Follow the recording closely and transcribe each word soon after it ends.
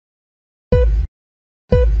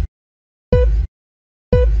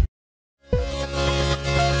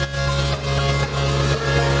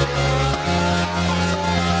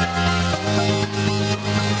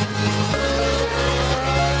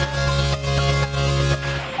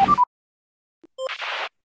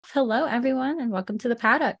Hello, everyone, and welcome to the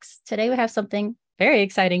Paddocks. Today we have something very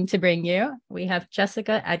exciting to bring you. We have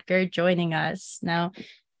Jessica Edgar joining us. Now,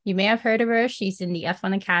 you may have heard of her. She's in the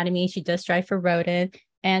F1 Academy. She does drive for Roden,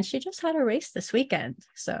 and she just had a race this weekend.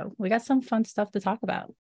 So we got some fun stuff to talk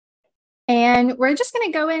about. And we're just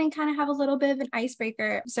going to go in and kind of have a little bit of an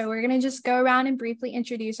icebreaker. So we're going to just go around and briefly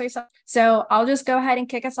introduce ourselves. So I'll just go ahead and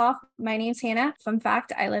kick us off. My name's Hannah. Fun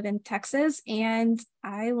fact, I live in Texas and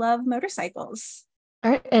I love motorcycles. All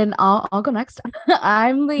right, and I'll go next.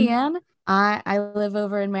 I'm Leanne. I live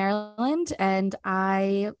over in Maryland, and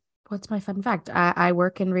what's my fun fact? I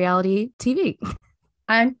work in reality TV.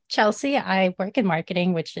 I'm Chelsea. I work in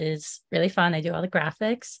marketing, which is really fun. I do all the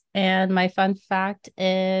graphics. And my fun fact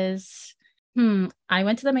is, I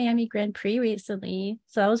went to the Miami Grand Prix recently.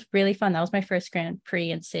 So that was really fun. That was my first Grand Prix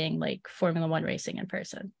and seeing like Formula One racing in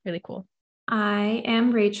person. Really cool. I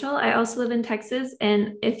am Rachel. I also live in Texas.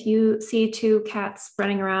 And if you see two cats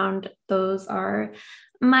running around, those are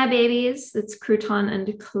my babies. It's Crouton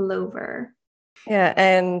and Clover. Yeah,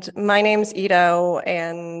 and my name's Ito,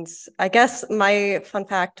 and I guess my fun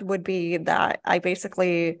fact would be that I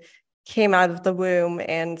basically came out of the womb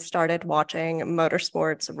and started watching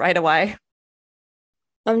motorsports right away.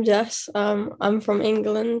 I'm Jess. I'm from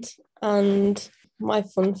England, and my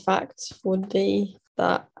fun fact would be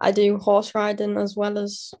that I do horse riding as well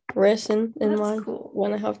as racing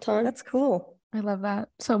when I have time. That's cool. I love that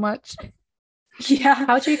so much. Yeah.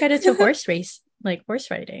 How'd you get into horse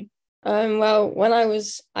riding? Well,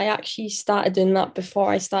 I actually started doing that before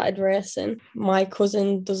I started racing. My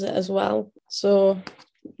cousin does it as well. So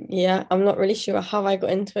yeah, I'm not really sure how I got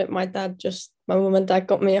into it. My mum and dad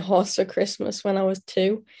got me a horse for Christmas when I was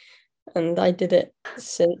 2, and I did it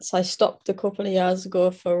since. I stopped a couple of years ago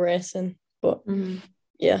for racing, but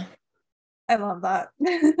yeah. I love that.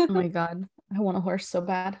 Oh my God, I want a horse so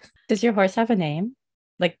bad. Does your horse have a name?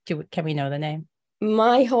 Can we know the name?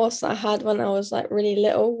 My horse I had when I was like really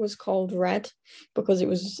little was called Red because it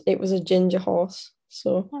was a ginger horse.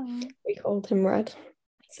 So we called him Red.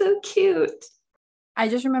 So cute. I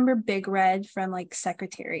just remember Big Red from like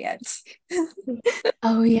Secretariat.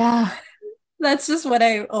 Oh yeah. That's just what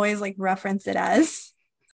I always like reference it as.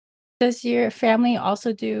 Does your family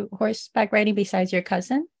also do horseback riding besides your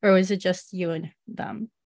cousin, or was it just you and them?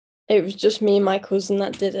 It was just me and my cousin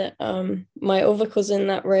that did it. My other cousin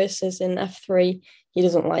that races in F3, he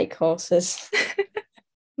doesn't like horses.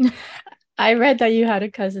 I read that you had a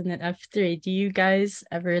cousin in F3. Do you guys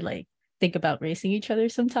ever think about racing each other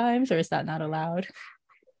sometimes, or is that not allowed?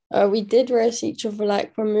 We did race each other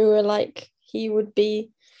when we were he would be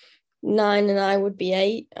 9 and I would be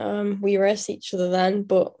 8. We raced each other then,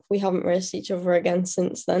 but we haven't raced each other again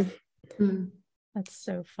since then. That's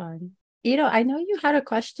so fun. I know you had a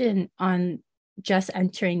question on just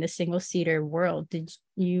entering the single-seater world. Did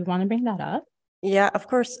you want to bring that up? Yeah, of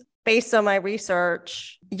course. Based on my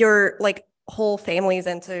research, your whole family's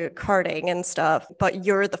into karting and stuff, but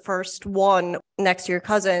you're the first one next to your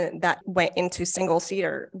cousin that went into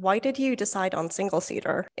single-seater. Why did you decide on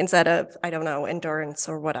single-seater instead of, I don't know, endurance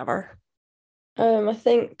or whatever? I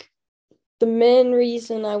think the main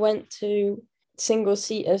reason I went to single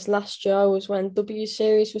seaters last year was when W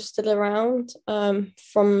Series was still around,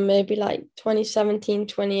 from maybe 2017,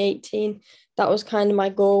 2018. That was kind of my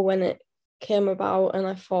goal when it came about, and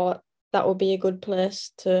I thought that would be a good place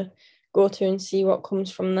to go to and see what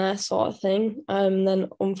comes from there, sort of thing. Then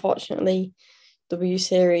unfortunately W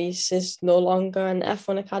Series is no longer, and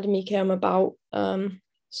F1 Academy came about.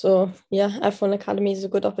 So yeah, F1 Academy is a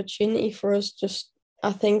good opportunity for us.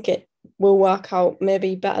 I think it will work out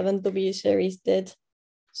maybe better than W Series did.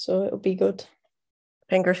 So it'll be good.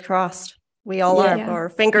 Fingers crossed. We all are, our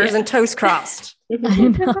fingers and toes crossed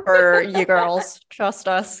for you girls. Trust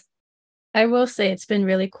us. I will say it's been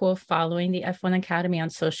really cool following the F1 Academy on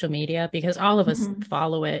social media because all of us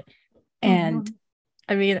follow it. And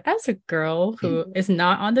I mean, as a girl who is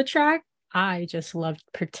not on the track, I just loved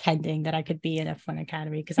pretending that I could be in F1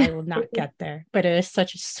 Academy because I will not get there. But it is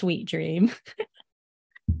such a sweet dream.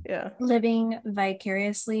 Yeah. Living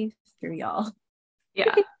vicariously through y'all.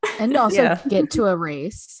 Yeah. And also get to a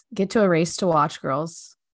race to watch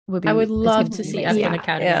girls. I would love to see F1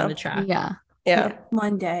 Academy on the track. Yeah.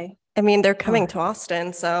 One day. I mean, they're coming to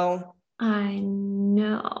Austin, so. I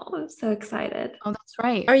know. I'm so excited. Oh, that's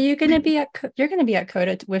right. Are you going to be you're going to be at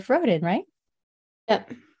Coda with Roden, right? Yeah.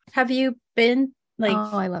 Have you been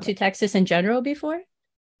to Texas in general before?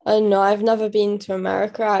 No, I've never been to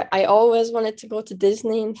America. I always wanted to go to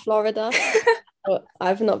Disney in Florida, but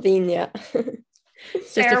I've not been yet.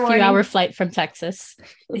 It's just a few-hour flight from Texas.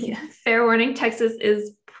 Yeah. Fair warning, Texas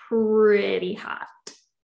is pretty hot.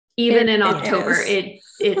 Even in It October, is.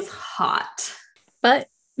 it's hot. But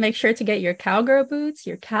make sure to get your cowgirl boots,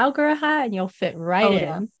 your cowgirl hat, and you'll fit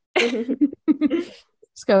right in.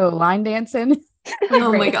 Let's go line dancing.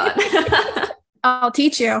 Oh my God. I'll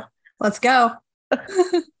teach you. Let's go.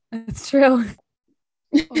 It's true.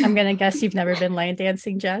 I'm going to guess you've never been line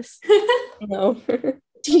dancing, Jess. No.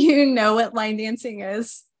 Do you know what line dancing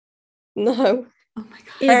is? No. Oh my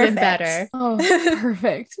God. Even Perfect. better. Oh,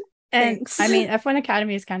 perfect. And Thanks. I mean, F1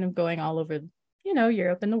 Academy is kind of going all over,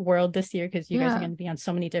 Europe and the world this year because you guys are Yeah. going to be on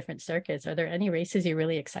so many different circuits. Are there any races you're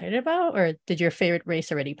really excited about, or did your favorite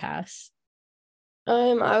race already pass?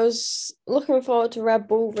 I was looking forward to Red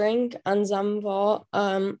Bull Ring and Zandvoort,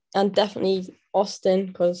 and definitely Austin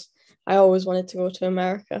because I always wanted to go to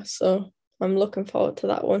America, so I'm looking forward to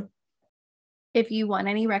that one. If you want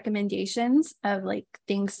any recommendations of like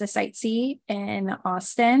things to sightsee in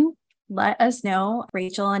Austin, let us know.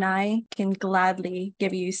 Rachel and I can gladly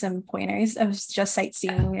give you some pointers of just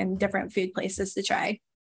sightseeing and different food places to try.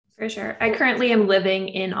 For sure. I currently am living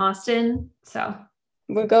in Austin, so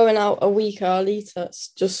We're going out a week early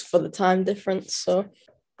just for the time difference, so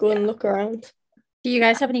go and look around. Do you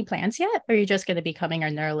guys have any plans yet, or are you just going to be coming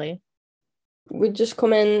in early? We just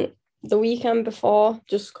come in the weekend before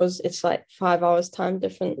just because it's like 5 hours time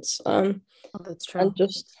difference, Oh, that's true. and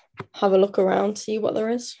just have a look around, see what there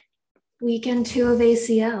is. weekend 2 of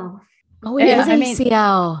ACL. Oh, it Yeah, is I mean-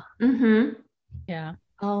 ACL. Mm-hmm. Yeah.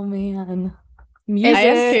 Oh man. I am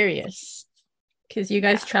Music. curious because you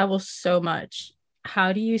guys travel so much.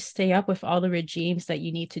 How do you stay up with all the regimes that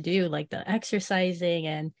you need to do, like the exercising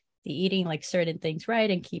and the eating like certain things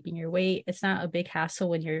right and keeping your weight? It's not a big hassle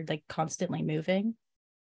when you're like constantly moving.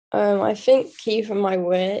 I think keeping my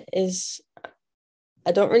weight is,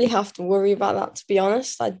 I don't really have to worry about that, to be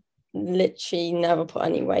honest. I literally never put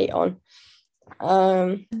any weight on.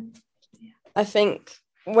 I think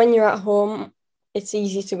when you're at home, it's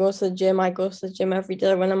easy to go to the gym. I go to the gym every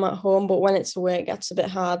day when I'm at home, but when it's away, it gets a bit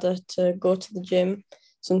harder to go to the gym.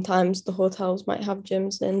 Sometimes the hotels might have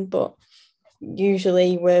gyms in, but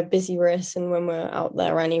usually we're busy racing when we're out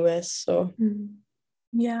there anyways. So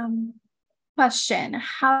Yeah. Question.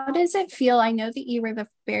 How does it feel? I know that you were the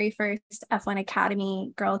very first F1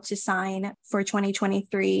 Academy girl to sign for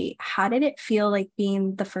 2023. How did it feel like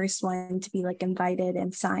being the first one to be like invited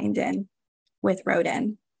and signed in with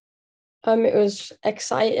Roden? it was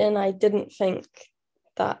exciting. I didn't think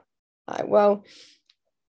that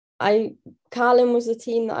Carlin was the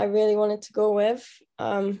team that I really wanted to go with,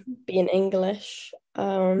 being English.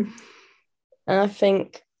 And I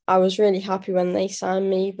think I was really happy when they signed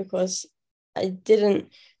me because I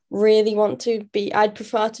didn't really want to be, I'd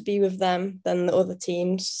prefer to be with them than the other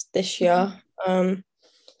teams this year.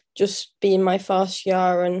 Just being my first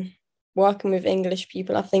year and working with English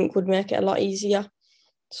people, I think would make it a lot easier.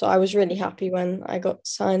 So I was really happy when I got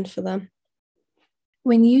signed for them.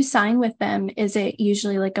 When you sign with them, is it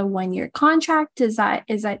usually like a 1-year contract? Is that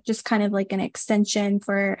just kind of like an extension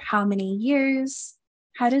for how many years?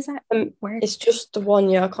 How does that work? It's just a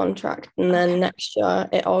 1-year contract, and then next year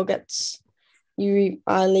it all gets,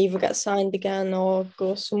 I'll either get signed again or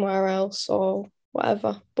go somewhere else or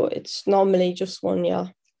whatever. But it's normally just 1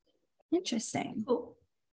 year. Interesting. Cool.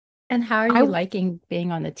 And how are you liking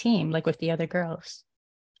being on the team, like with the other girls?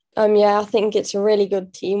 Yeah, I think it's a really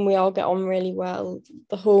good team. We all get on really well.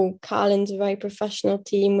 The whole Carlin's a very professional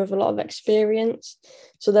team with a lot of experience.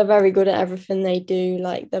 So they're very good at everything they do.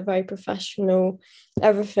 Like, they're very professional.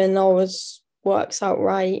 Everything always works out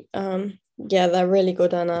right. Yeah, they're really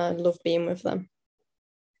good and I love being with them.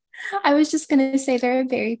 I was just going to say they're a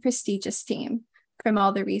very prestigious team from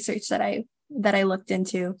all the research that I looked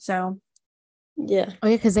into. So, yeah. Oh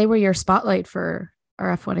yeah, because they were your spotlight for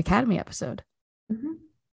our F1 Academy episode.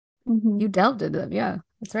 Mm-hmm. You delved into them. Yeah,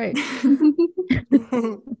 that's right.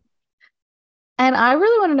 And I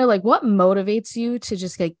really want to know, like, what motivates you to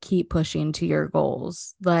just like keep pushing to your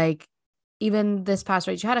goals? Like, even this past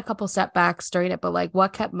race, you had a couple setbacks during it, but like,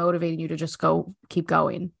 what kept motivating you to just keep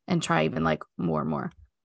going and try even like more and more?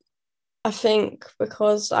 I think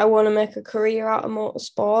because I want to make a career out of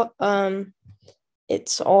motorsport.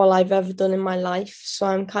 It's all I've ever done in my life. So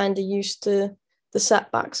I'm kind of used to the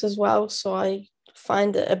setbacks as well. So I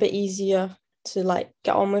find it a bit easier to like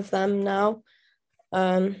get on with them now.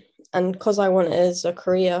 And because I want it as a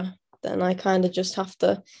career, then I kind of just have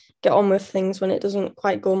to get on with things when it doesn't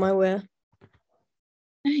quite go my way.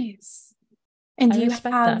 Nice. And I do you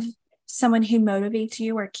respect have that. someone who motivates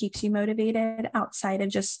you or keeps you motivated outside of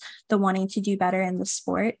just the wanting to do better in the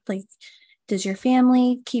sport? Like, does your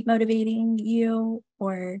family keep motivating you,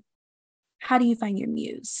 or how do you find your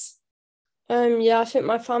muse? Yeah, I think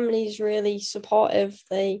my family's really supportive.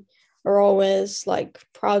 They are always like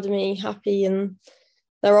proud of me, happy, and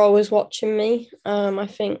they're always watching me. I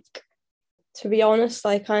think, to be honest,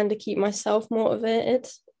 I kind of keep myself motivated.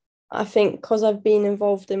 I think because I've been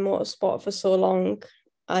involved in motorsport for so long,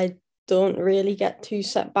 I don't really get too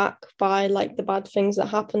set back by like the bad things that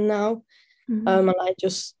happen now. And I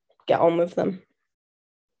just get on with them.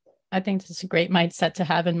 I think that's a great mindset to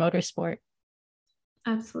have in motorsport,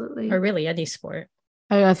 Absolutely. or really any sport.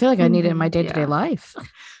 I feel like I need it in my day-to-day Yeah. life.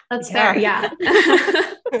 That's fair. Yeah.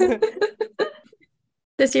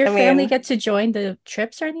 Does your family get to join the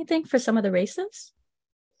trips or anything for some of the races?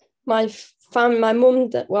 My mum,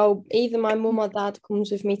 well, either my mum or dad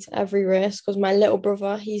comes with me to every race because my little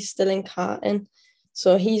brother, he's still in karting.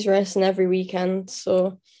 So he's racing every weekend.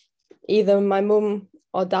 So either my mum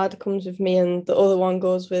or dad comes with me and the other one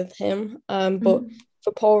goes with him. But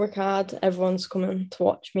for Paul Ricard, everyone's coming to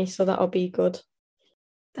watch me. So that'll be good.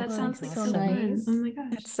 That sounds like so nice. fun. Oh my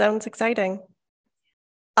gosh. That sounds exciting.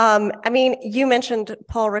 I mean, you mentioned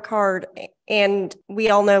Paul Ricard, and we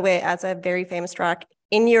all know it as a very famous track.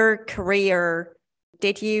 In your career,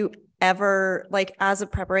 did you ever, like as a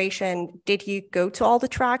preparation, did you go to all the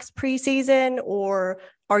tracks preseason, or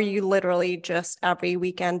are you literally just every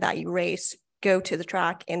weekend that you race, go to the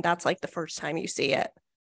track and that's like the first time you see it?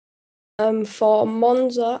 For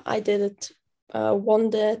Monza, I did a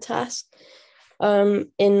one-day test in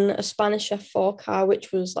a Spanish F4 car,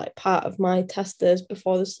 which was like part of my test days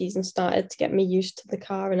before the season started to get me used to the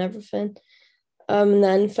car and everything. And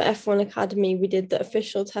then for F1 Academy, we did the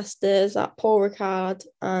official test days at Paul Ricard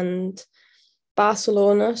and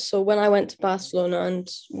Barcelona. So when I went to Barcelona and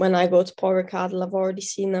when I go to Paul Ricard, I've already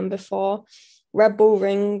seen them before. Red Bull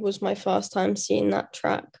Ring was my first time seeing that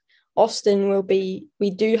track. Austin we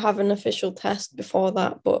do have an official test before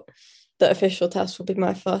that, but the official test will be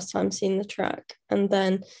my first time seeing the track. And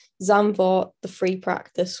then Zandvoort, the free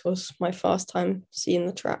practice, was my first time seeing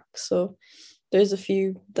the track. So there's a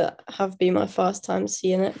few that have been my first time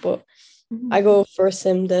seeing it, but I go for a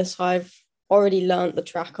sim day, so I've already learnt the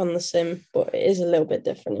track on the sim, but it is a little bit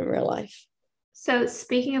different in real life. So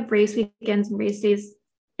speaking of race weekends and race days,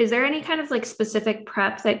 is there any kind of like specific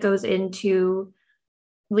prep that goes into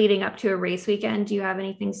leading up to a race weekend? Do you have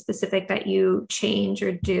anything specific that you change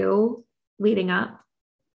or do leading up?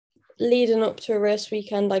 Leading up to a race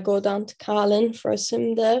weekend, I go down to Carlin for a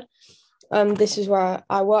sim day. This is where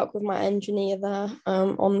I work with my engineer there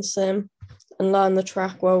on the sim and learn the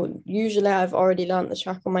track. Well, usually I've already learned the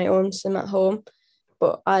track on my own sim at home,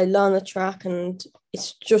 but I learn the track and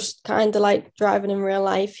it's just kind of like driving in real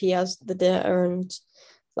life. He has the data and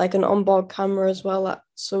like an onboard camera as well,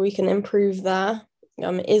 so we can improve there.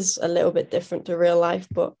 It is a little bit different to real life,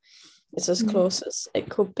 but it's as close as it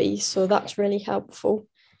could be. So that's really helpful.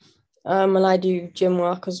 And I do gym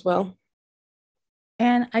work as well.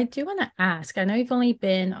 And I do want to ask, I know you've only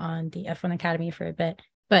been on the F1 Academy for a bit,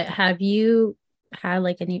 but have you had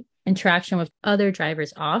like any interaction with other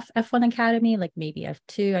drivers off F1 Academy, like maybe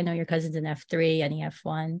F2? I know your cousin's in F3, any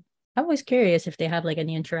F1. I'm always curious if they have like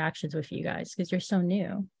any interactions with you guys because you're so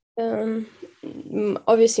new.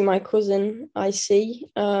 Obviously my cousin I see.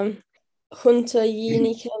 Hunter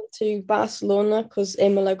Yini came to Barcelona because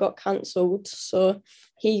Imola got cancelled, so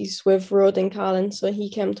he's with Road in Carlin, so he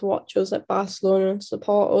came to watch us at Barcelona and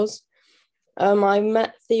support us. I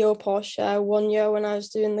met Theo Porcher 1 year when I was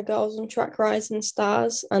doing the Girls on Track Rising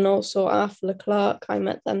Stars, and also Arthur Leclerc. I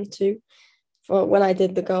met them too for when I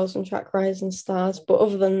did the Girls on Track Rising Stars. But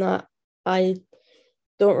other than that, I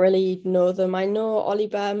don't really know them. I know Ollie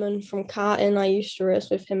Behrman from karting. I used to race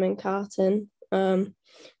with him in karting.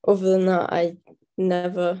 Other than that,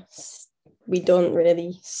 we don't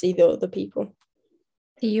really see the other people.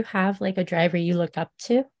 Do you have like a driver you look up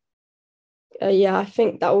to? Yeah, I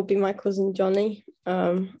think that would be my cousin Johnny.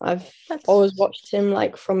 I've always watched him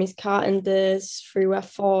like from his karting days through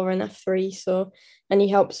F4 and F3, and he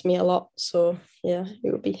helps me a lot. So yeah,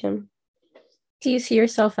 it would be him. Do you see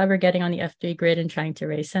yourself ever getting on the F3 grid and trying to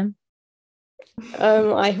race him?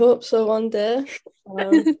 I hope so one day.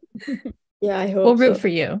 Yeah, I hope we'll root so. for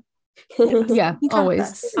you. Yeah,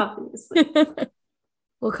 always. Obviously.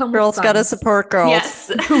 We'll come. Girls gotta support girls.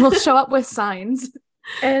 Yes. We'll show up with signs.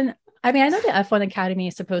 And I mean, I know the F1 Academy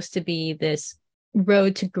is supposed to be this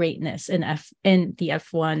road to greatness in the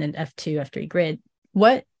F1 and F2, F3 grid.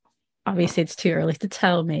 What? Obviously, it's too early to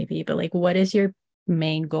tell, maybe, but like, what is your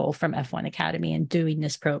main goal from F1 Academy and doing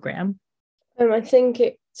this program? I think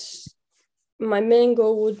my main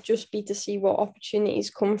goal would just be to see what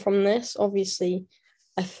opportunities come from this. Obviously,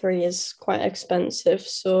 F3 is quite expensive,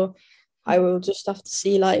 so I will just have to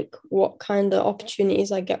see like what kind of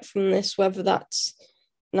opportunities I get from this, whether that's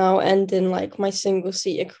now ending like my single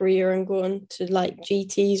seater career and going to like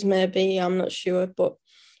GTs maybe, I'm not sure, but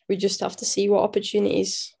we just have to see what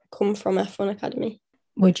opportunities come from F1 Academy.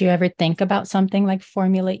 Would you ever think about something like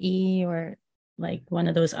Formula E or like one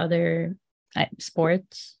of those other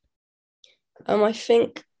sports? I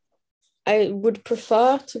think I would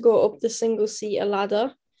prefer to go up the single seater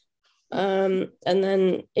ladder. And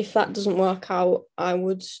then if that doesn't work out, I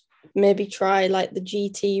would maybe try like the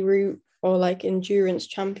GT route or like endurance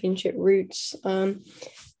championship routes. And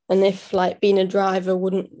if like being a driver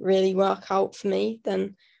wouldn't really work out for me,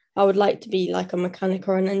 then I would like to be like a mechanic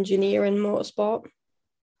or an engineer in motorsport.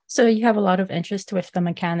 So you have a lot of interest with the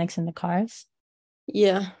mechanics and the cars?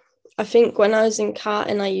 Yeah. I think when I was in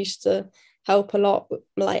karting, I used to help a lot,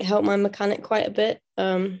 like help my mechanic quite a bit.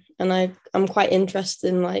 And I'm quite interested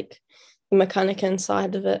in like the mechanic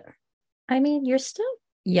inside of it. I mean, you're still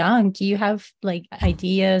young. Do you have like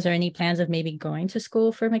ideas or any plans of maybe going to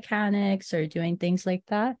school for mechanics or doing things like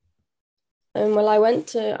that? Well,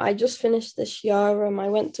 I just finished this year. I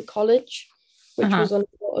went to college, which was on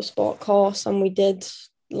a motorsport course, and we did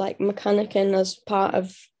like mechanicking as part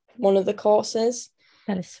of one of the courses.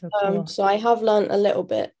 That is so cool. So I have learned a little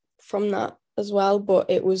bit from that as well, but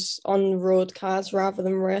it was on road cars rather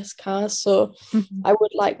than race cars. So I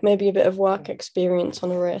would like maybe a bit of work experience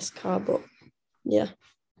on a race car, but yeah.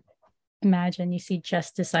 Imagine you see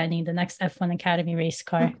Jess designing the next F1 Academy race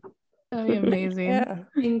car. That'd be amazing. Yeah.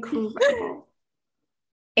 Incredible.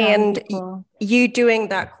 And cool. you doing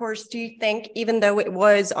that course, do you think, even though it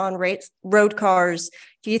was on road cars,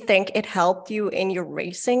 do you think it helped you in your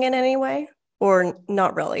racing in any way or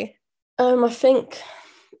not really? I think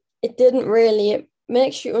it didn't really. It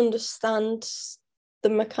makes you understand the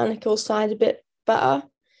mechanical side a bit better,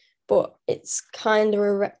 but it's kind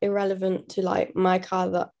of irrelevant to like my car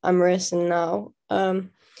that I'm racing now.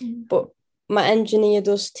 But my engineer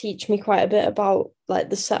does teach me quite a bit about like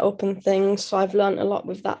the setup and things, so I've learned a lot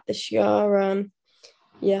with that this year.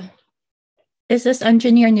 Yeah. Is this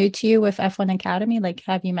engineer new to you with F1 Academy? Like,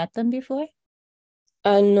 have you met them before?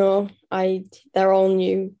 No, they're all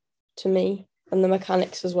new to me, and the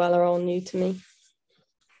mechanics as well are all new to me.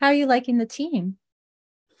 How are you liking the team?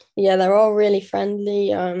 Yeah, they're all really friendly.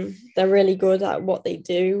 They're really good at what they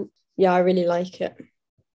do. Yeah, I really like it.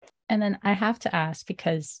 And then I have to ask,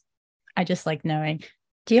 because I just like knowing,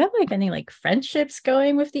 do you have like any like friendships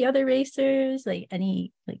going with the other racers? Like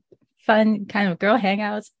any like fun kind of girl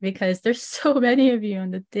hangouts? Because there's so many of you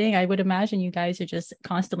on the thing. I would imagine you guys are just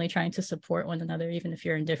constantly trying to support one another, even if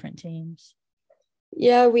you're in different teams.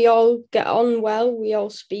 Yeah, we all get on well. We all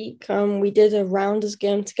speak. We did a rounders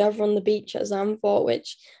game together on the beach at Zandvoort,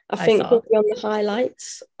 which I think will be on the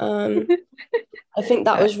highlights. I think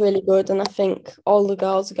that was really good, and I think all the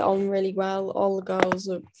girls get on really well. All the girls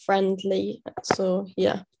are friendly, so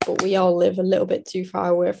yeah. But we all live a little bit too far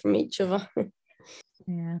away from each other.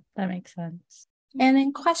 Yeah, that makes sense. And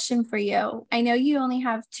then question for you. I know you only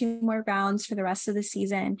have 2 more rounds for the rest of the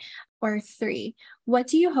season, or 3. What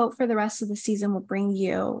do you hope for the rest of the season will bring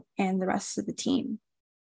you and the rest of the team?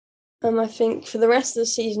 I think for the rest of the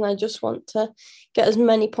season, I just want to get as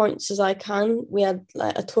many points as I can. We had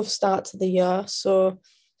like a tough start to the year, so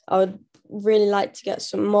I would really like to get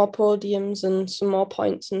some more podiums and some more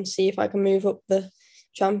points and see if I can move up the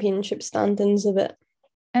championship standings a bit.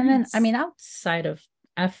 And then, I mean, outside of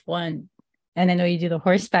F1, and I know you do the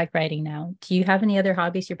horseback riding now, do you have any other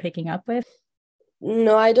hobbies you're picking up with?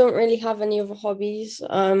 No, I don't really have any other hobbies.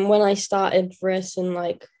 When I started racing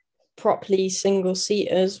like properly single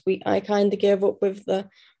seaters, I kind of gave up with the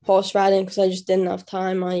horse riding because I just didn't have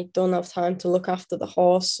time. I don't have time to look after the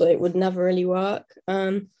horse, so it would never really work.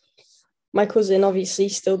 My cousin obviously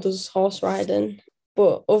still does horse riding,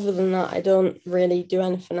 but other than that, I don't really do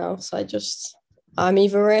anything else. I'm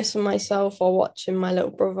either racing myself or watching my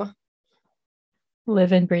little brother.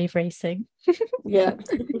 Live and breathe racing. Yeah.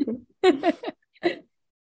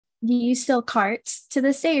 Do you still kart to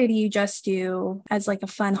this day, or do you just do as like a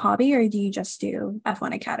fun hobby, or do you just do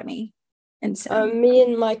F1 Academy instead? Me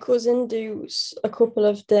and my cousin do a couple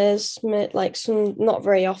of days, like some, not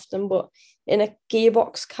very often, but in a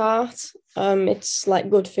gearbox kart. It's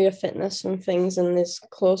like good for your fitness and things, and it's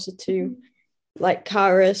closer to like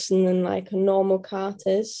car racing than like a normal kart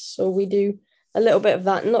is. So we do a little bit of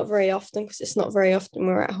that, not very often because it's not very often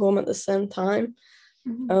we're at home at the same time.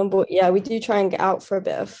 But yeah, we do try and get out for a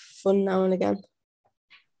bit of fun now and again.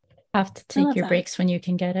 Have to take your breaks when you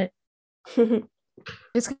can get it.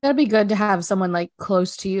 It's gotta be good to have someone like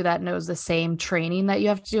close to you that knows the same training that you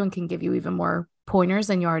have to do and can give you even more pointers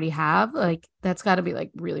than you already have, like that's got to be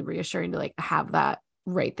like really reassuring to like have that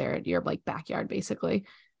right there in your like backyard basically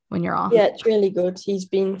when you're off. Yeah, it's really good. He's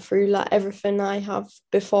been through like everything I have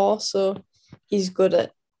before, so he's good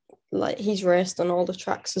at, like, he's raced on all the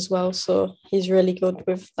tracks as well, so he's really good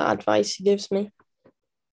with the advice he gives me.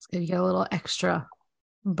 It's good. You get a little extra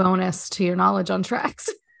bonus to your knowledge on tracks.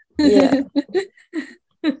 Yeah.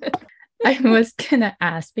 I was gonna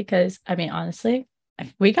ask because I mean, honestly,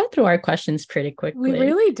 we got through our questions pretty quickly. We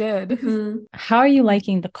really did. Mm-hmm. How are you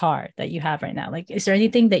liking the car that you have right now? Like, is there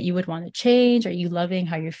anything that you would want to change? Are you loving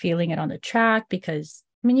how you're feeling it on the track? Because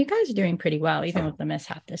I mean, you guys are doing pretty well, even with the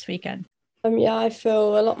mishap this weekend. Yeah, I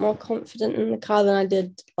feel a lot more confident in the car than I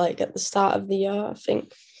did like at the start of the year. I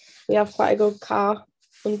think we have quite a good car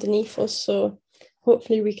underneath us, so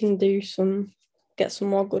hopefully we can get some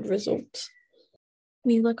more good results.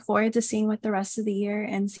 We look forward to seeing what the rest of the year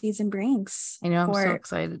and season brings. I know, I'm so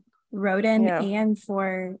excited. Roden and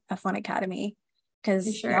for F1 Academy,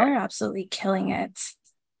 because y'all are absolutely killing it.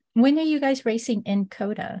 When are you guys racing in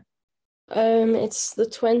Coda? It's the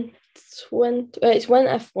 20. It's when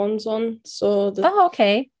F1's on, so the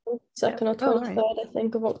okay, 2nd or 23rd, I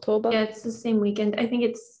think, of October. Yeah, it's the same weekend. I think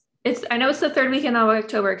it's I know it's the 3rd weekend of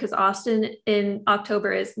October because Austin in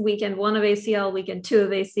October is weekend 1 of ACL, weekend 2 of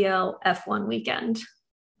ACL, F1 weekend.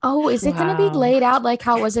 Oh, is it going to be laid out like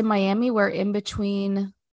how it was in Miami, where in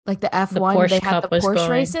between like the F1 they had the Porsche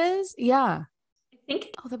races? Yeah, I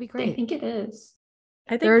think. Oh, that'd be great. I think it is.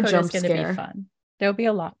 I think Coda's going to be fun. There'll be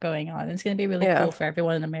a lot going on. It's going to be really cool for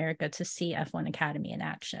everyone in America to see F1 Academy in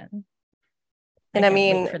action. And I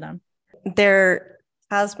mean, for them, there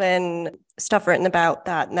has been stuff written about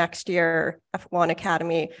that next year F1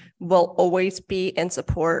 Academy will always be in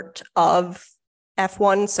support of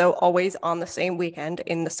F1, so always on the same weekend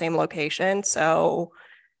in the same location. So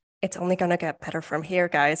it's only going to get better from here,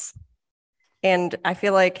 guys. And I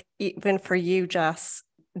feel like even for you, Jess,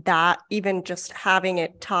 that even just having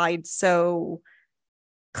it tied so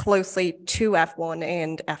closely to F1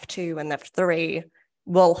 and F2 and F3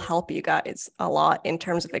 will help you guys a lot in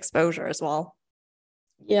terms of exposure as well.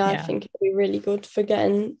 Yeah, I think it'd be really good for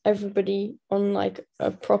getting everybody on like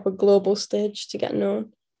a proper global stage to get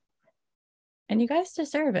known. And you guys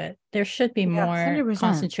deserve it. There should be more 100%.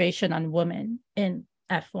 concentration on women in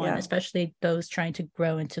F1, especially those trying to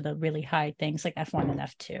grow into the really high things like F1 and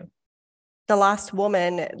F2. The last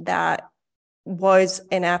woman that was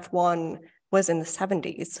in F1 was in the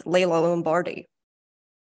 70s, Layla Lombardi.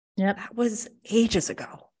 Yep. That was ages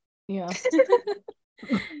ago. Yeah.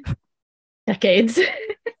 Decades.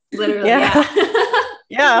 Literally,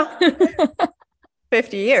 yeah.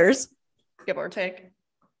 50 years, give or take.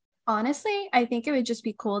 Honestly, I think it would just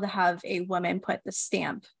be cool to have a woman put the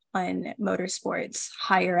stamp on motorsports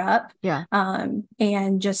higher up. Yeah.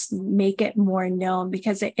 And just make it more known,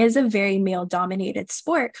 because it is a very male-dominated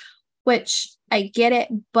sport, which I get it,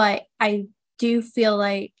 but I do feel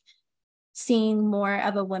like seeing more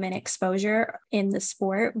of a women exposure in the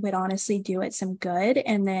sport would honestly do it some good.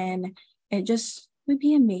 And then it just would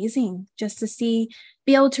be amazing just to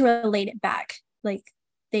be able to relate it back. Like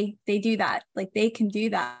they do that, like they can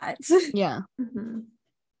do that. Yeah. Mm-hmm.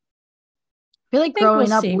 I feel like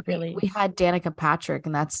growing up, really. we had Danica Patrick,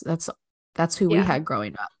 and that's who we had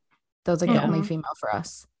growing up. That was like the only female for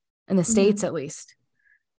us in the States, at least.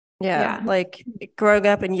 Yeah, like growing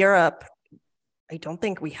up in Europe, I don't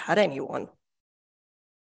think we had anyone.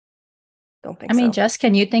 I mean, Jess,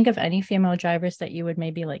 can you think of any female drivers that you would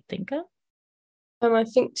maybe like think of? I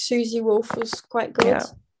think Susie Wolf was quite good.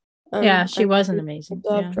 Yeah, she was an amazing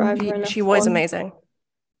driver. She was amazing.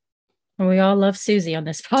 And we all love Susie on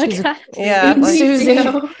this podcast.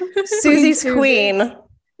 Susie's queen.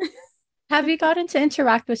 Have you gotten to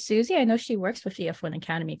interact with Susie? I know she works with the F1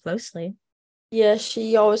 Academy closely. Yeah,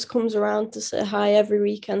 she always comes around to say hi every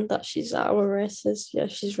weekend that she's at our races. Yeah,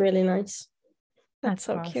 she's really nice. That's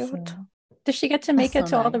so cute. Does she get to make it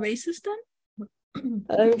to all the races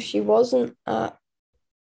then? She wasn't at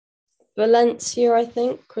Valencia, I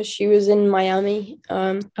think, because she was in Miami.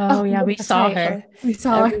 We saw her. We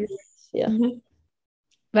saw her. Yeah.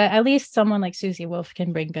 But at least someone like Susie Wolf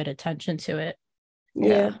can bring good attention to it.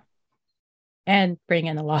 Yeah. And bring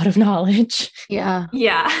in a lot of knowledge. Yeah.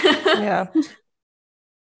 Yeah.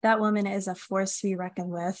 That woman is a force to be reckoned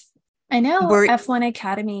with. I know F1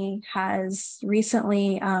 Academy has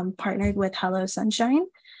recently partnered with Hello Sunshine.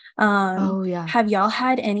 Have y'all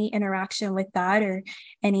had any interaction with that or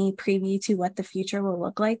any preview to what the future will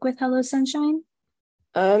look like with Hello Sunshine?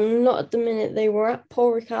 Not at the minute. They were at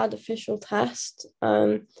Paul Ricard official test.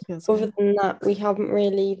 Other than that, we haven't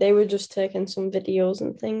really. They were just taking some videos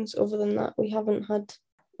and things. Other than that, we haven't had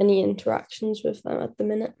any interactions with them at the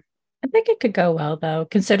minute. I think it could go well, though,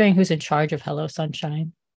 considering who's in charge of Hello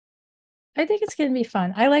Sunshine. I think it's going to be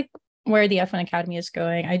fun. I like where the F1 Academy is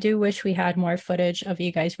going. I do wish we had more footage of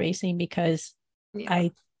you guys racing because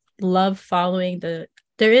I love following there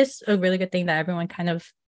is a really good thing that everyone kind of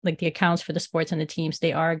like the accounts for the sports and the teams,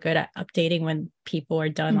 they are good at updating when people are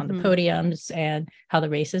done on the podiums and how the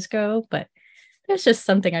races go. But there's just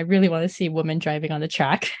something I really want to see women driving on the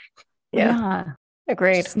track. Yeah.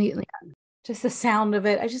 Agreed. Just the sound of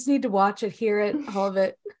it. I just need to watch it, hear it, all of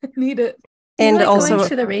it. Need it. And like also going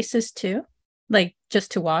to the races too, like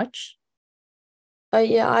just to watch.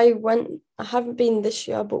 Yeah, I haven't been this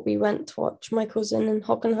year, but we went to watch my cousin in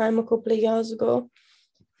Hockenheim a couple of years ago.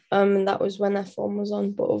 And that was when F1 was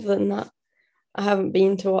on. But other than that, I haven't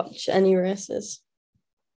been to watch any races.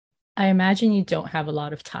 I imagine you don't have a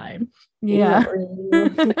lot of time. Yeah.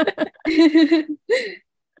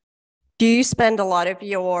 do you spend a lot of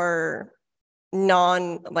your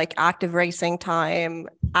active racing time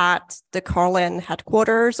at the Carlin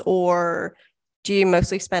headquarters, or do you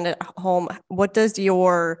mostly spend it at home? What does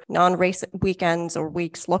your non-race weekends or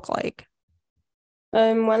weeks look like?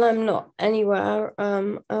 When I'm not anywhere,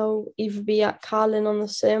 I'll either be at Carlin on the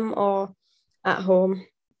sim or at home.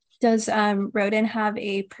 Does Roden have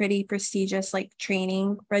a pretty prestigious like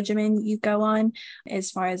training regimen you go on, as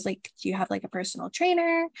far as like, do you have like a personal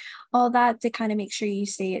trainer, all that to kind of make sure you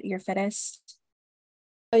stay at your fittest?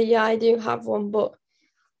 Yeah, I do have one, but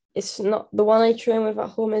it's not the one I train with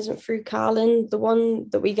at home isn't through Carlin. The one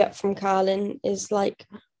that we get from Carlin is like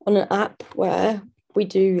on an app where we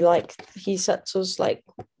do like he sets us like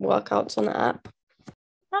workouts on the app.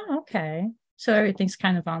 Oh, okay. So everything's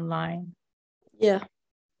kind of online. Yeah.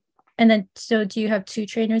 And then, so do you have two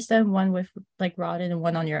trainers then? One with like Rodden and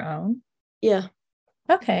one on your own? Yeah.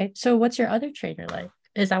 Okay. So what's your other trainer like?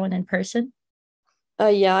 Is that one in person?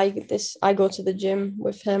 Yeah, I go to the gym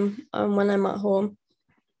with him when I'm at home.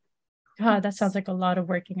 God, that sounds like a lot of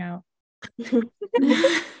working out.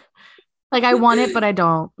 Like I want it, but I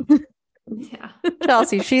don't. Yeah.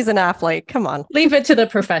 Chelsea, she's an athlete. Come on. Leave it to the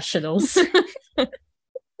professionals. I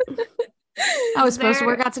was supposed to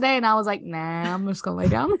work out today and I was like, nah, I'm just gonna lay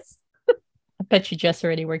down. I bet you Jess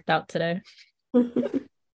already worked out today.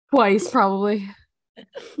 Twice, probably.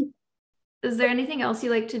 Is there anything else you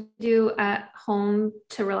like to do at home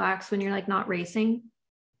to relax when you're like not racing?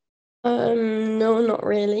 No, not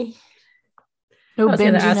really. No I was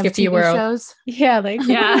gonna binging ask of if you TV were shows. Yeah, like what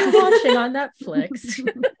are you watching on Netflix?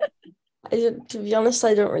 To be honest,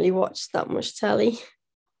 I don't really watch that much telly.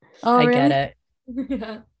 Oh, I really? get it.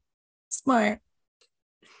 Yeah. Smart.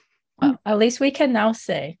 Well, at least we can now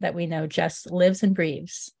say that we know Jess lives and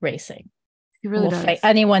breathes racing. He really We'll does. fight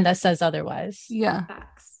anyone that says otherwise. Yeah.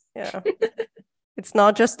 Facts. Yeah. It's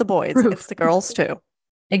not just the boys, it's the girls too.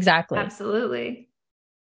 Exactly. Absolutely.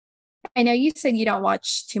 I know you said you don't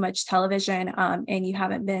watch too much television, and you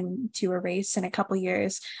haven't been to a race in a couple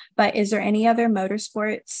years, but is there any other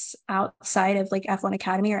motorsports outside of like F1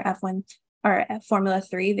 Academy or F1 or Formula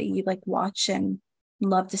 3 that you like watch and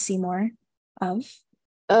love to see more of?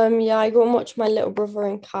 Yeah, I go and watch my little brother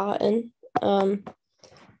in karting.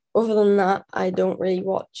 Other than that, I don't really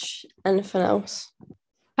watch anything else.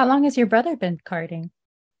 How long has your brother been karting?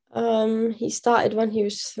 He started when he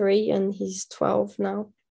was 3 and he's 12 now.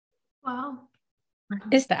 Wow.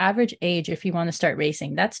 Is the average age if you want to start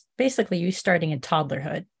racing? That's basically you starting in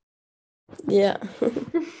toddlerhood. Yeah.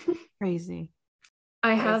 Crazy.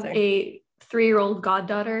 I have a 3-year-old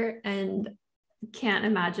goddaughter and can't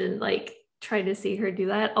imagine like trying to see her do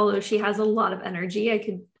that. Although she has a lot of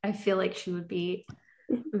energy, I feel like she would be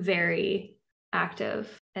very active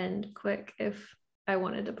and quick if I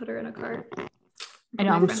wanted to put her in a cart. I know,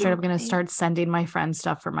 My I'm friend straight up won't going let to me. start sending my friends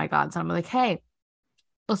stuff for my godson. I'm like, hey,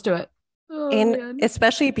 let's do it. Oh, And man.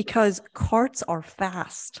 especially because carts are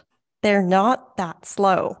fast. They're not that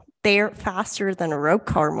slow. They're faster than a road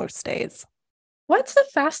car most days. What's the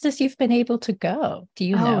fastest you've been able to go? Do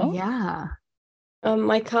you know? Oh, yeah.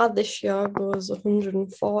 My car this year goes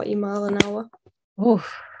 140 mile an hour.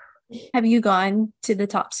 Oof. Have you gone to the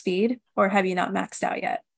top speed or have you not maxed out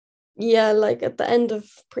yet? Yeah, like at the end of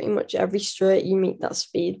pretty much every straight, you meet that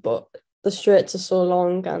speed, but the straights are so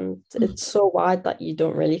long and it's so wide that you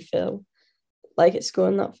don't really feel like it's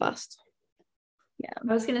going that fast. Yeah.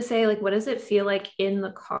 I was gonna say, like, what does it feel like in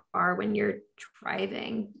the car when you're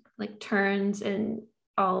driving, like turns and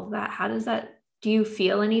all of that? How does that, do you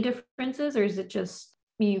feel any differences, or is it just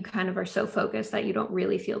you kind of are so focused that you don't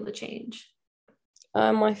really feel the change?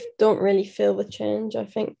 I don't really feel the change. I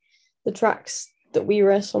think the tracks that we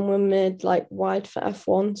race on were made like wide for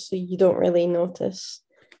F1, so you don't really notice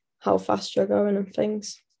how fast you're going and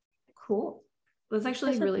things. Cool. That's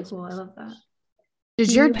actually really cool. I love that. Did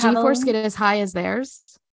Do your you have G-force a- get as high as theirs?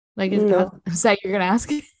 Like, No. is that you're gonna ask?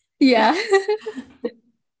 Yeah.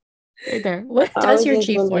 Right there. What I does was your able to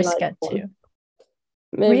G-force like get one. to?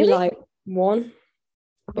 Maybe Really? like 1.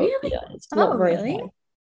 But Really? yeah, it's not very really? high.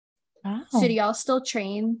 Wow. So do y'all still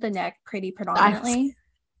train the neck pretty I- predominantly?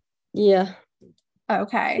 Yeah.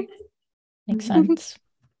 Okay. Makes sense.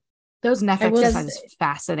 Those neck I will exercises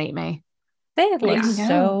fascinate me. They look Yeah.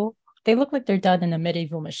 so. They look like they're done in a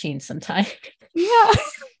medieval machine sometimes. Yeah.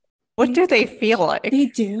 What do they feel like? They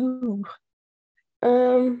do.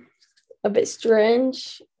 A bit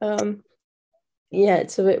strange. Yeah,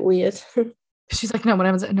 it's a bit weird. She's like, no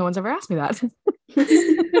one's ever asked me that.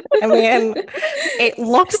 I mean, it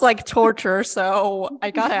looks like torture, so I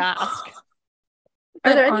gotta ask.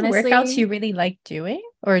 Are there any honestly, workouts you really like doing,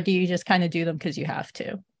 or do you just kind of do them because you have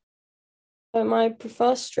to? I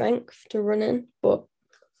prefer strength to running, but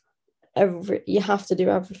you have to do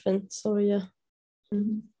everything. So yeah.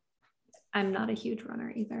 I'm not a huge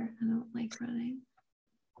runner either. I don't like running.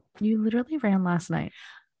 You literally ran last night.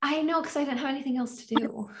 I know, because I didn't have anything else to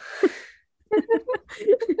do.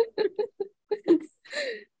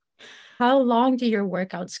 How long do your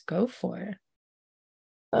workouts go for?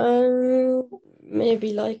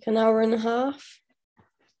 Maybe like an hour and a half.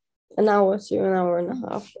 An hour to an hour and a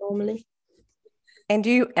half normally. And do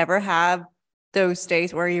you ever have those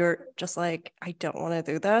days where you're just like, I don't want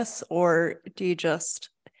to do this? Or do you just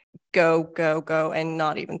go, and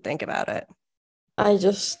not even think about it? I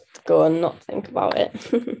just go and not think about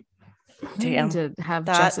it. Damn. To have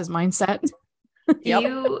That- Jess's mindset. Do Yep.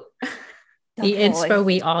 you The inspo Definitely.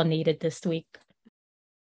 we all needed this week.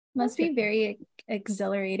 must be very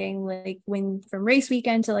exhilarating, like when from race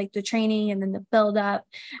weekend to like the training and then the build up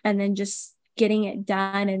and then just getting it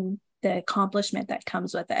done and the accomplishment that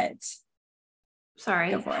comes with it.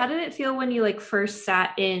 Sorry, Go for how it. did it feel when you like first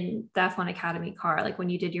sat in the F1 Academy car? Like when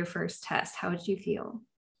you did your first test, how did you feel?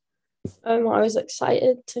 I was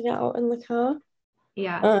excited to get out in the car.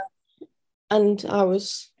 Yeah. And I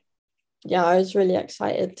was really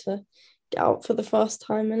excited to get out for the first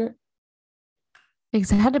time in it.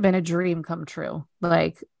 Because it had to have been a dream come true.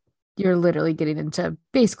 Like, you're literally getting into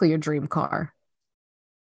basically your dream car.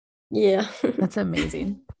 Yeah. That's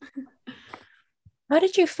amazing. How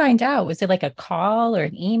did you find out? Was it like a call or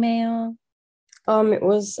an email? It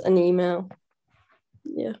was an email.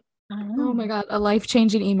 Yeah. Oh my God, a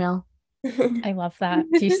life-changing email. I love that.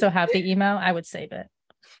 Do you still have the email? I would save it.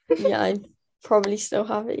 Yeah, I probably still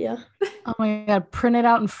have it, yeah. Oh my God, print it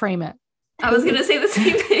out and frame it. I was gonna say the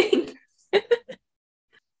same thing.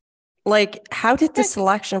 Like, how did the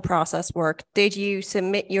selection process work? Did you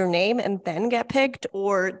submit your name and then get picked,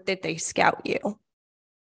 or did they scout you?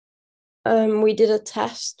 We did a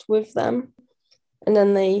test with them, and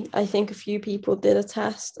then I think a few people did a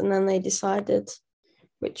test, and then they decided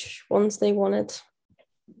which ones they wanted.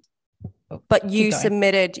 But you Keep going.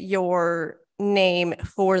 submitted your name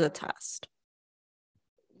for the test.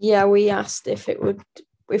 Yeah, we asked if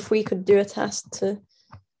we could do a test to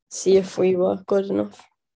see if we were good enough.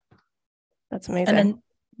 That's amazing. And then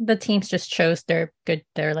the teams just chose their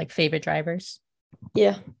like favorite drivers.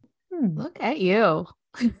 Yeah. Look at you.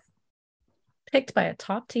 Picked by a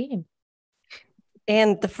top team.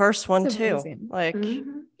 And the first one That's too. amazing. Like,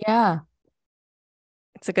 Mhm. Yeah.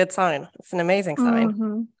 it's a good sign. It's an amazing sign.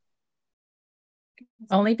 Mhm.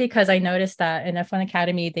 Only because I noticed that in F1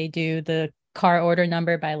 Academy, they do the car order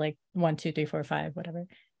number by like 1, 2, 3, 4, 5, whatever.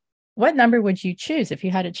 What number would you choose if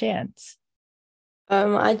you had a chance?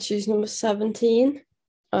 I'd choose number 17.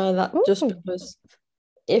 That just Ooh. because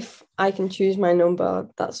if I can choose my number,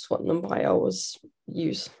 that's what number I always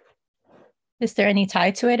use. Is there any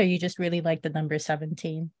tie to it, or you just really like the number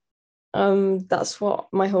 17? That's what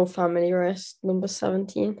my whole family raced, number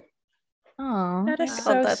 17. Oh, That is Yeah.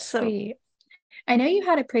 so that's so- sweet. I know you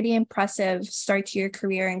had a pretty impressive start to your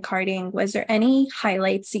career in karting. Was there any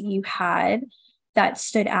highlights that you had that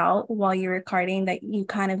stood out while you were karting that you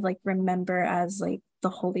kind of like remember as like the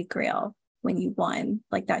holy grail when you won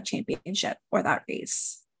like that championship or that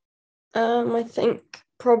race? I think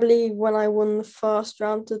probably when I won the first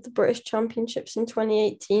round of the British Championships in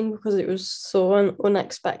 2018, because it was so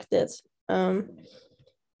unexpected. I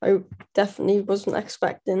definitely wasn't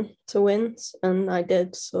expecting to win, and I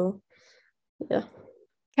did. So, yeah.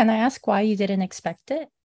 Can I ask why you didn't expect it?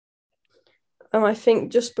 I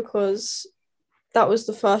think just because that was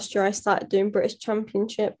the first year I started doing British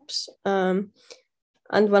Championships. And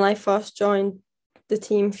when I first joined the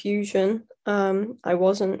team Fusion, I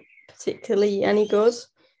wasn't particularly any good.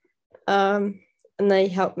 And they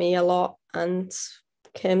helped me a lot, and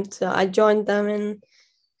I joined them in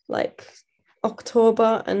like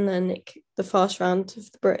October, and then the first round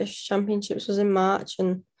of the British Championships was in March,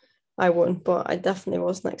 and I won, but I definitely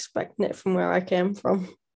wasn't expecting it from where I came from.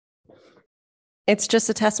 It's just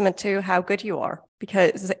a testament to how good you are,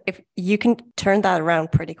 because if you can turn that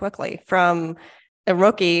around pretty quickly from a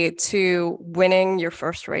rookie to winning your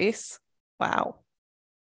first race. Wow.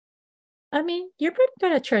 I mean, you're pretty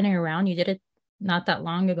good at turning around. You did it not that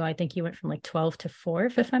long ago. I think you went from like 12 to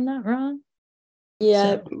 4th, if I'm not wrong.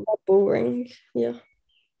 Yeah, bull ring. Yeah.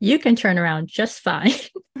 You can turn around just fine,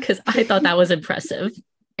 because I thought that was impressive.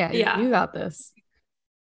 Yeah, you got this.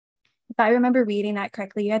 If I remember reading that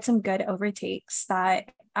correctly, you had some good overtakes that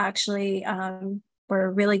actually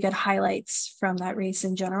were really good highlights from that race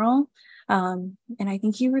in general. And I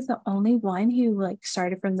think you were the only one who like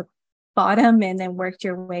started from the bottom and then worked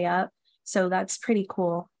your way up. So that's pretty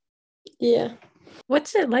cool. Yeah.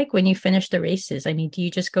 What's it like when you finish the races? I mean, do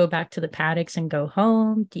you just go back to the paddocks and go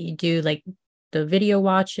home? Do you do like the video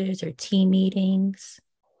watches or team meetings?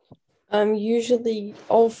 Usually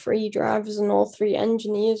all 3 drivers and all 3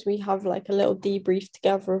 engineers, we have like a little debrief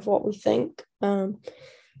together of what we think. And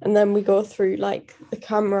then we go through like the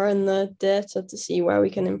camera and the data to see where we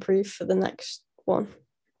can improve for the next one.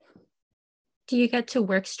 Do you get to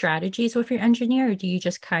work strategies with your engineer, or do you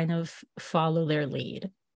just kind of follow their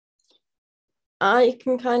lead? I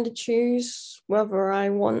can kind of choose whether I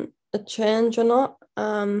want a change or not.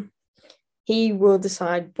 He will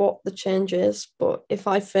decide what the change is, but if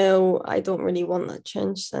I feel I don't really want that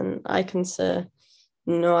change, then I can say,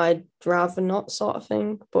 no, I'd rather not, sort of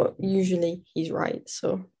thing. But usually he's right,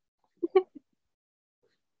 so.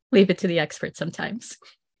 Leave it to the experts sometimes.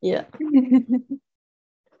 Yeah.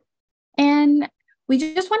 And we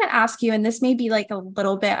just want to ask you, and this may be like a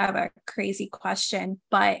little bit of a crazy question,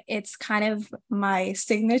 but it's kind of my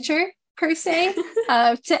signature per se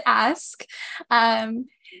to ask.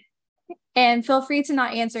 And feel free to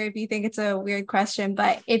not answer if you think it's a weird question,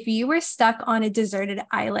 but if you were stuck on a deserted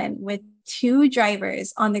island with 2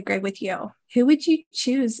 drivers on the grid with you, who would you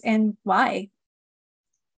choose and why?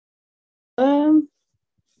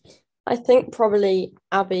 I think probably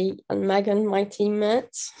Abby and Megan, my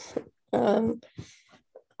teammates. I'm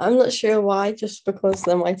not sure why, just because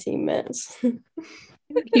they're my teammates.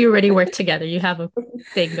 You already work together. You have a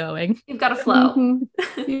thing going. You've got a flow.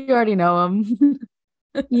 Mm-hmm. You already know them.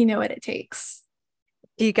 You know what it takes.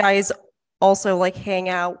 Do you guys also like hang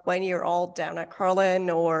out when you're all down at Carlin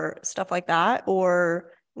or stuff like that,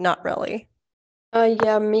 or not really?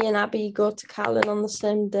 Yeah, me and Abby go to Carlin on the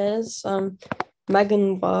same days.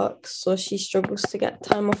 Megan works, so she struggles to get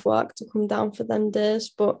time off work to come down for them days.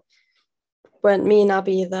 But when me and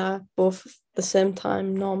Abby are there both at the same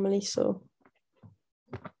time normally, so.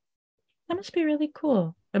 That must be really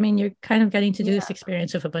cool. I mean, you're kind of getting to do this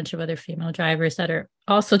experience with a bunch of other female drivers that are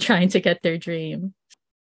also trying to get their dream.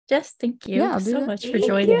 Jess, thank you so much for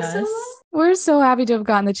joining us. We're so happy to have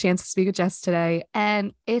gotten the chance to speak with Jess today.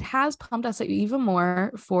 And it has pumped us even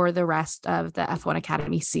more for the rest of the F1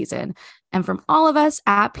 Academy season. And from all of us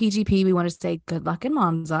at PGP, we want to say good luck in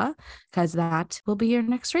Monza, because that will be your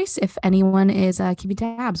next race if anyone is keeping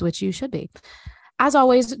tabs, which you should be. As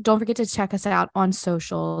always, don't forget to check us out on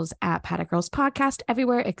socials at Paddock Girls Podcast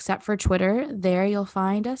everywhere except for Twitter. There you'll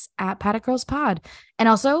find us at Paddock Girls Pod. And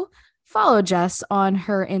also follow Jess on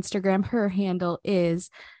her Instagram. Her handle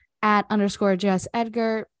is @_Jess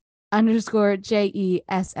Edgar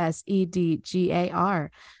 _JESSEDGAR.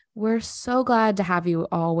 We're so glad to have you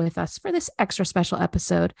all with us for this extra special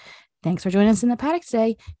episode. Thanks for joining us in the paddock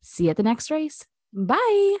today. See you at the next race.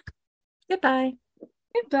 Bye. Goodbye.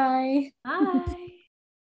 Goodbye. Bye.